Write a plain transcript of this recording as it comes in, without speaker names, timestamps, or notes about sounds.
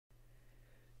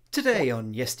Today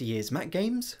on Yesteryear's Mac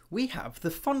Games, we have the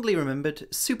fondly remembered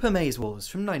Super Maze Wars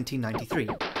from 1993.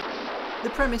 The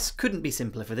premise couldn't be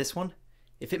simpler for this one.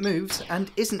 If it moves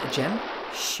and isn't a gem,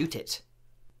 shoot it.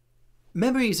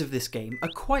 Memories of this game are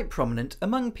quite prominent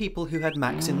among people who had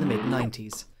Macs in the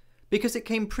mid-90s, because it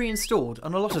came pre-installed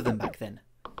on a lot of them back then.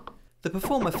 The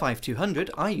Performer 5200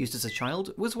 I used as a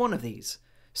child was one of these,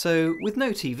 so with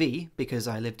no TV, because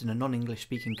I lived in a non-English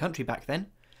speaking country back then,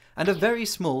 and a very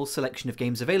small selection of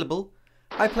games available,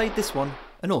 I played this one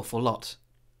an awful lot.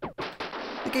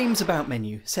 The game's About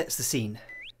menu sets the scene.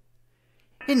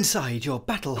 Inside your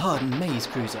battle-hardened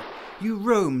MazeCruiser, you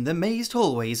roam the mazed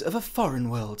hallways of a foreign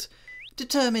world,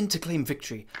 determined to claim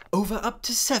victory over up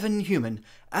to 7 human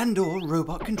and/or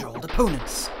robot-controlled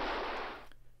opponents.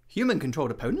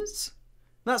 Human-controlled opponents?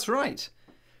 That's right.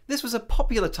 This was a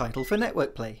popular title for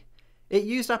network play. It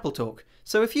used AppleTalk,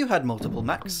 so if you had multiple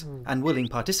Macs and willing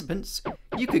participants,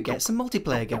 you could get some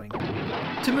multiplayer going.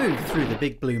 To move through the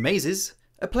big blue mazes,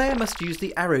 a player must use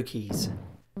the arrow keys.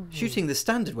 Shooting the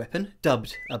standard weapon,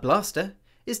 dubbed a blaster,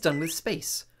 is done with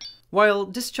space, while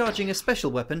discharging a special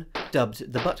weapon,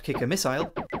 dubbed the butt kicker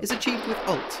missile, is achieved with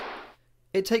Alt.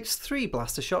 It takes 3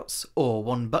 blaster shots, or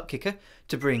 1 butt kicker,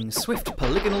 to bring swift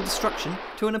polygonal destruction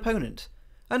to an opponent,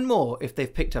 and more if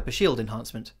they've picked up a shield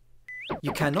enhancement.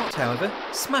 You cannot, however,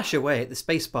 smash away at the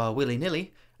spacebar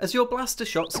willy-nilly, as your blaster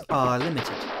shots are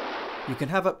limited. You can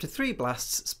have up to 3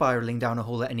 blasts spiralling down a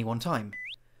hall at any one time.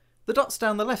 The dots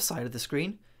down the left side of the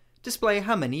screen display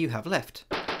how many you have left.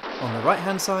 On the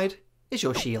right-hand side is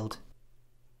your shield.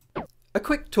 A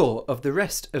quick tour of the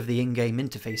rest of the in-game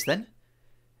interface then.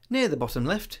 Near the bottom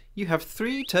left, you have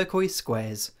 3 turquoise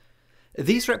squares.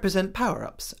 These represent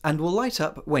power-ups and will light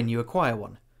up when you acquire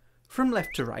one. From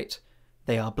left to right,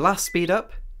 they are blast speed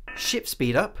up, ship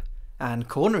speed up, and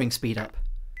cornering speed up.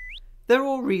 They're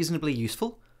all reasonably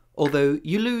useful, although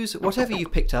you lose whatever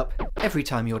you've picked up every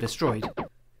time you're destroyed.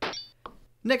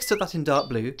 Next to that in dark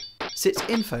blue sits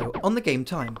info on the game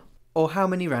time, or how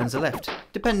many rounds are left,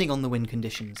 depending on the win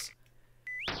conditions.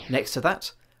 Next to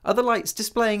that are the lights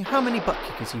displaying how many butt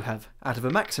kickers you have, out of a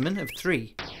maximum of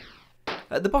 3.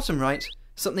 At the bottom right,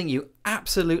 something you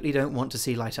absolutely don't want to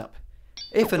see light up.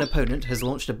 If an opponent has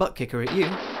launched a butt kicker at you,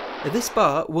 this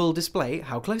bar will display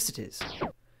how close it is.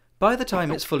 By the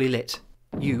time it's fully lit,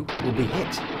 you will be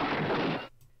hit.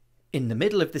 In the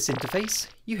middle of this interface,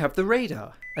 you have the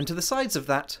radar, and to the sides of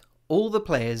that, all the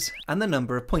players and the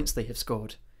number of points they have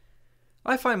scored.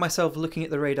 I find myself looking at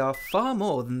the radar far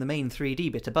more than the main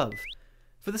 3D bit above,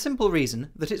 for the simple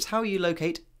reason that it's how you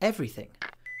locate everything,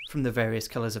 from the various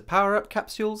colours of power-up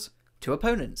capsules to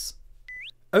opponents.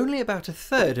 Only about a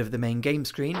third of the main game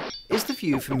screen is the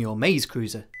view from your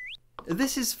MazeCruiser.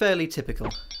 This is fairly typical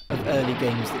of early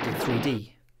games that did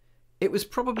 3D. It was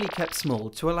probably kept small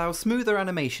to allow smoother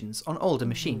animations on older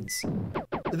machines.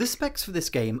 The specs for this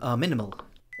game are minimal.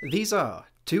 These are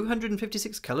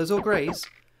 256 colours or greys,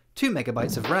 2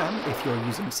 MB of RAM if you're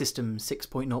using System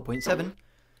 6.0.7,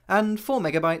 and 4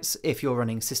 MB if you're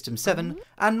running System 7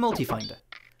 and Multifinder.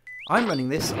 I'm running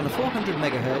this on a 400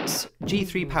 MHz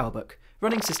G3 PowerBook,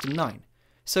 running System 9,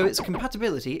 so its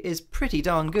compatibility is pretty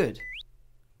darn good.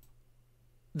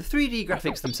 The 3D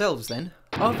graphics themselves then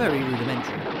are very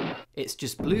rudimentary. It's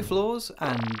just blue floors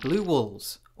and blue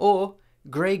walls, or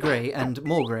grey and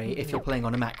more grey if you're playing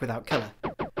on a Mac without colour.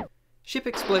 Ship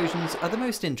explosions are the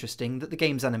most interesting that the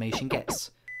game's animation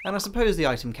gets, and I suppose the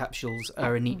item capsules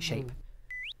are a neat shape.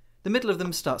 The middle of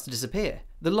them starts to disappear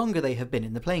the longer they have been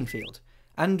in the playing field,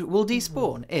 and will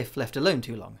despawn if left alone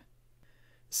too long.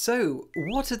 So,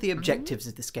 what are the objectives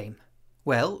of this game?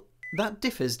 Well, that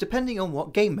differs depending on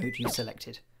what game mode you've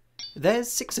selected.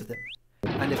 There's 6 of them,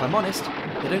 and if I'm honest,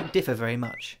 they don't differ very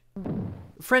much.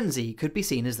 Frenzy could be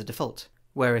seen as the default,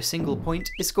 where a single point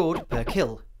is scored per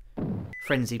kill.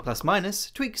 Frenzy plus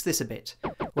minus tweaks this a bit,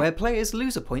 where players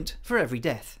lose a point for every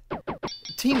death.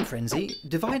 Team Frenzy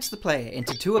divides the player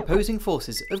into 2 opposing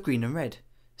forces of green and red,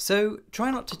 so try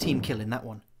not to team kill in that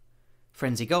one.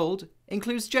 Frenzy Gold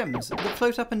includes gems that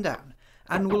float up and down,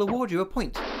 and will award you a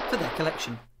point for their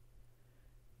collection.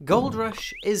 Gold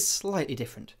Rush is slightly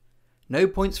different. No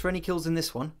points for any kills in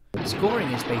this one. Scoring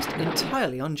is based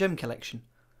entirely on gem collection,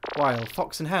 while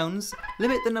Fox and Hounds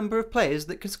limit the number of players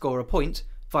that can score a point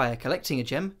via collecting a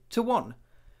gem to 1.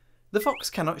 The Fox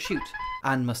cannot shoot,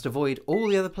 and must avoid all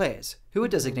the other players, who are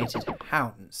designated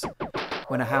Hounds.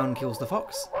 When a Hound kills the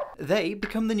Fox, they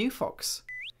become the new Fox.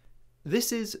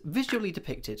 This is visually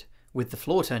depicted with the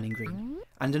floor turning green,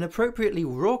 and an appropriately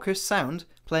raucous sound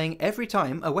playing every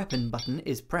time a weapon button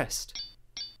is pressed.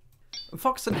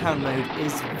 Fox and Hound mode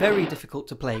is very difficult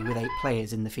to play with 8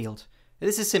 players in the field,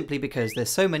 This is simply because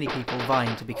there's so many people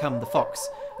vying to become the fox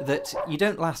that you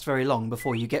don't last very long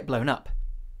before you get blown up.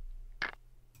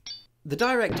 The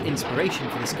direct inspiration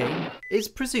for this game is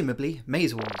presumably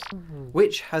Maze Wars,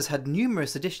 which has had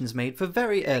numerous additions made for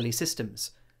very early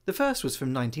systems. The first was from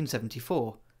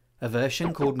 1974. A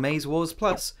version called Maze Wars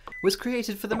Plus was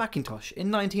created for the Macintosh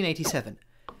in 1987,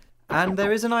 and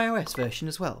there is an iOS version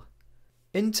as well.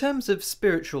 In terms of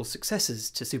spiritual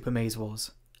successors to Super Maze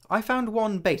Wars, I found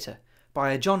one beta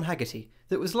by a John Haggerty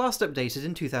that was last updated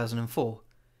in 2004.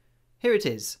 Here it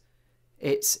is.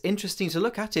 It's interesting to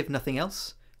look at if nothing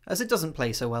else, as it doesn't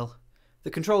play so well. The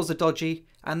controls are dodgy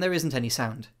and there isn't any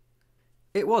sound.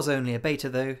 It was only a beta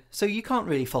though, so you can't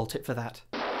really fault it for that.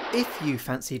 If you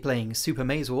fancy playing Super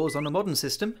Maze Wars on a modern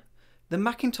system, the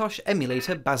Macintosh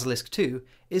emulator Basilisk 2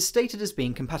 is stated as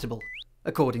being compatible,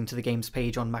 according to the game's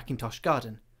page on Macintosh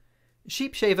Garden.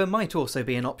 Sheepshaver might also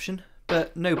be an option,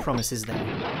 but no promises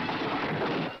there.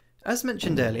 As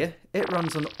mentioned earlier, it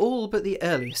runs on all but the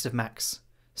earliest of Macs,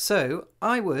 so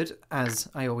I would, as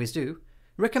I always do,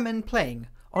 recommend playing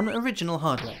on original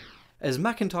hardware, as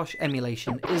Macintosh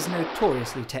emulation is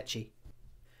notoriously tetchy.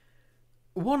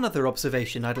 One other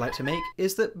observation I'd like to make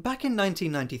is that back in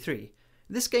 1993,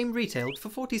 this game retailed for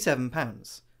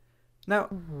 £47. Now,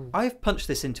 I've punched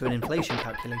this into an inflation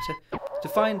calculator to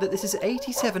find that this is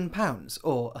 £87,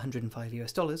 or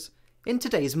 $105 in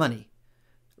today's money.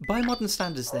 By modern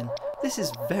standards then, this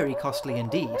is very costly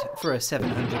indeed for a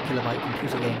 700KB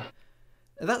computer game.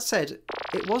 That said,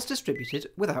 it was distributed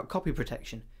without copy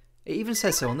protection. It even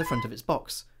says so on the front of its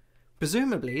box.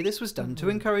 Presumably this was done to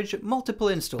encourage multiple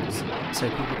installs, so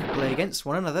people could play against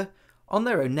one another on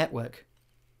their own network.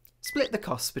 Split the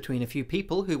costs between a few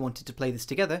people who wanted to play this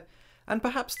together, and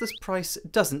perhaps this price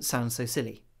doesn't sound so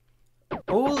silly.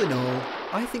 All in all,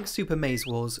 I think Super Maze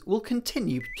Wars will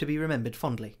continue to be remembered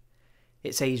fondly.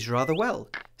 It's aged rather well,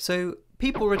 so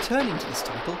people returning to this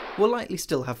title will likely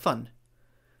still have fun.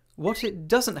 What it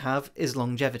doesn't have is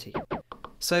longevity.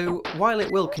 So while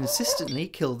it will consistently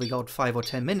kill the odd 5 or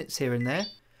 10 minutes here and there,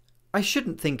 I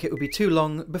shouldn't think it will be too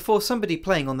long before somebody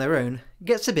playing on their own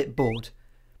gets a bit bored,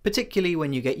 particularly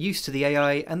when you get used to the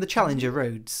AI and the challenger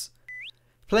roads.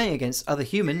 Playing against other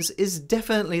humans is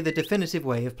definitely the definitive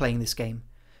way of playing this game,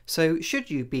 so should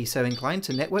you be so inclined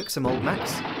to network some old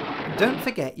Macs, don't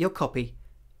forget your copy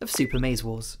of Super Maze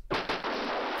Wars.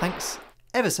 Thanks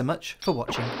ever so much for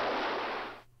watching.